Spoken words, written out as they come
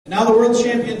Now the world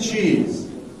champion cheese.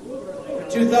 For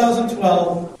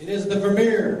 2012, it is the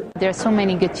Vermeer. There's so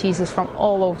many good cheeses from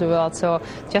all over the world, so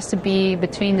just to be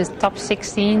between the top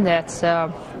 16, that's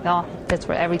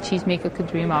what every cheesemaker could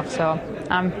dream of. So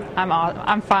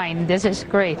I'm fine. This is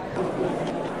great.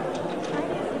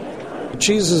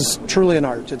 Cheese is truly an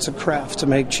art. It's a craft to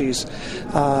make cheese.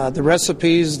 The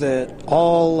recipes that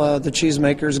all the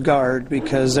cheesemakers guard,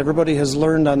 because everybody has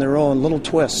learned on their own little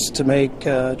twists to make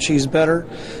cheese better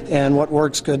and what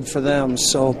works good for them.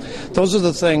 So those are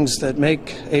the things that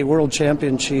make a world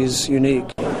champion cheese unique.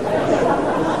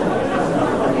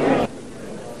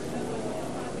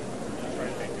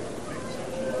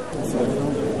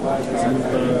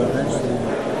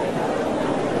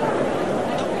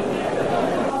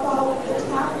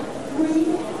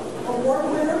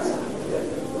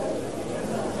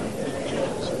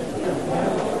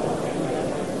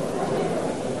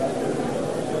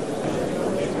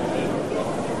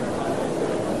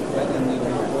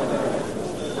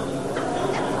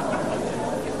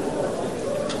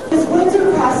 His wins